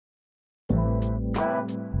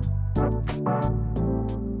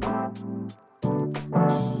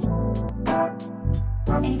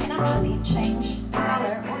And you can actually change the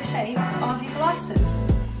color or shape of your glasses.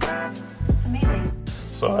 It's amazing.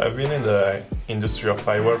 So I've been in the industry of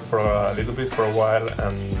eyewear for a little bit for a while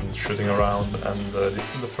and shooting around, and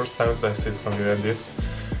this is the first time that I see something like this.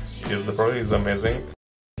 The product is amazing.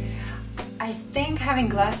 I think having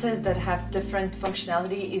glasses that have different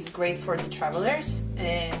functionality is great for the travelers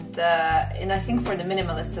and I think for the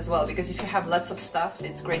minimalist as well, because if you have lots of stuff,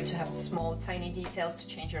 it's great to have small tiny details to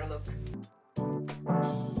change your look.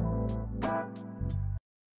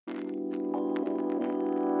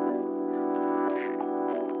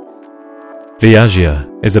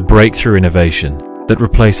 ViageA is a breakthrough innovation that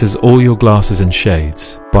replaces all your glasses and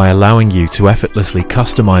shades by allowing you to effortlessly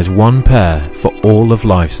customize one pair for all of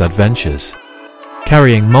life's adventures.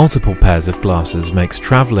 Carrying multiple pairs of glasses makes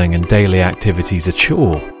traveling and daily activities a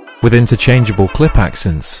chore. With interchangeable clip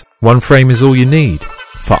accents, one frame is all you need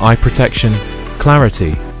for eye protection,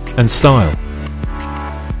 clarity, and style.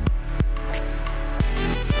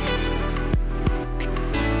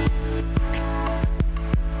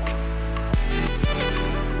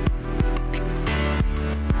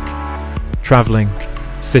 Traveling,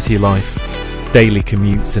 city life, daily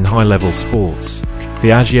commutes and high-level sports,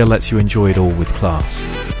 ViageA lets you enjoy it all with class.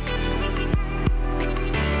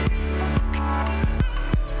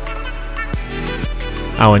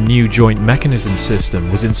 Our new joint mechanism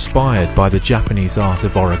system was inspired by the Japanese art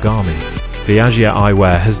of origami. ViageA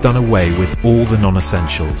eyewear has done away with all the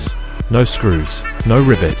non-essentials. No screws, no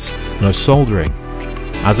rivets, no soldering.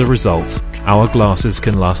 As a result, our glasses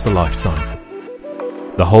can last a lifetime.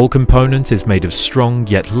 The whole component is made of strong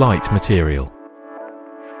yet light material.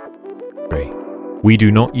 We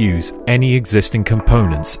do not use any existing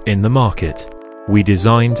components in the market. We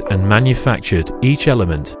designed and manufactured each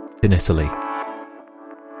element in Italy.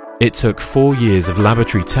 It took 4 years of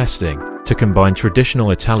laboratory testing to combine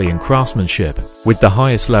traditional Italian craftsmanship with the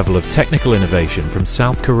highest level of technical innovation from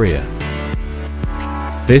South Korea.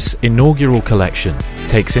 This inaugural collection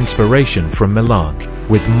takes inspiration from Milan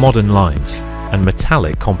with modern lines and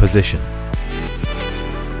metallic composition.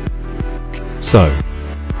 So,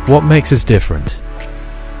 what makes us different?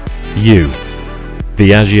 You.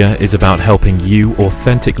 ViageA is about helping you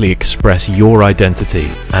authentically express your identity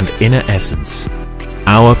and inner essence.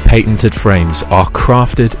 Our patented frames are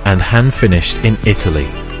crafted and hand-finished in Italy.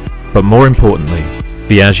 But more importantly,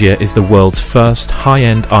 ViageA is the world's first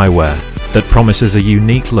high-end eyewear that promises a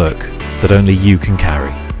unique look that only you can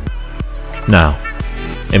carry. Now,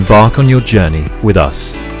 embark on your journey with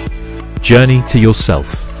us. Journey to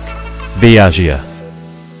yourself. ViageA.